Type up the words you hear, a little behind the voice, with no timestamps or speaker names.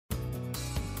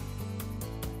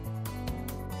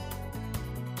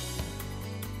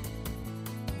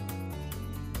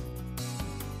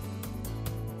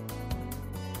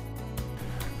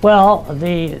Well,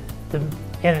 in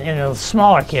the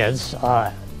smaller kids,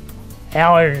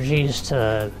 allergies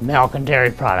to milk and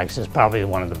dairy products is probably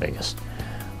one of the biggest.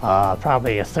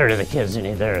 Probably a third of the kids in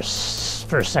either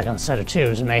first, second set of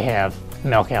tubes may have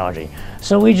milk allergy.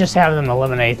 So we just have them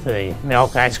eliminate the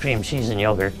milk, ice cream, cheese, and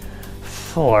yogurt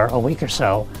for a week or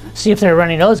so. See if their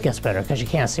runny nose gets better, because you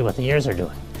can't see what the ears are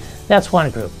doing. That's one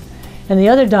group. And the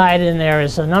other diet in there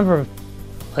is a number of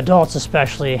adults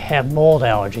especially have mold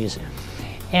allergies.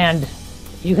 And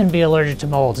you can be allergic to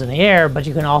molds in the air, but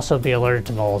you can also be allergic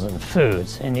to molds in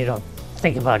foods. And you don't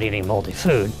think about eating moldy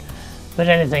food, but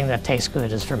anything that tastes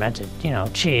good is fermented. You know,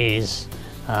 cheese,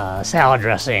 salad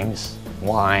dressings,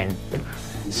 wine.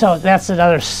 So that's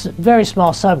another very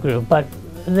small subgroup, but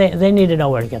they need to know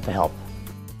where to get the help.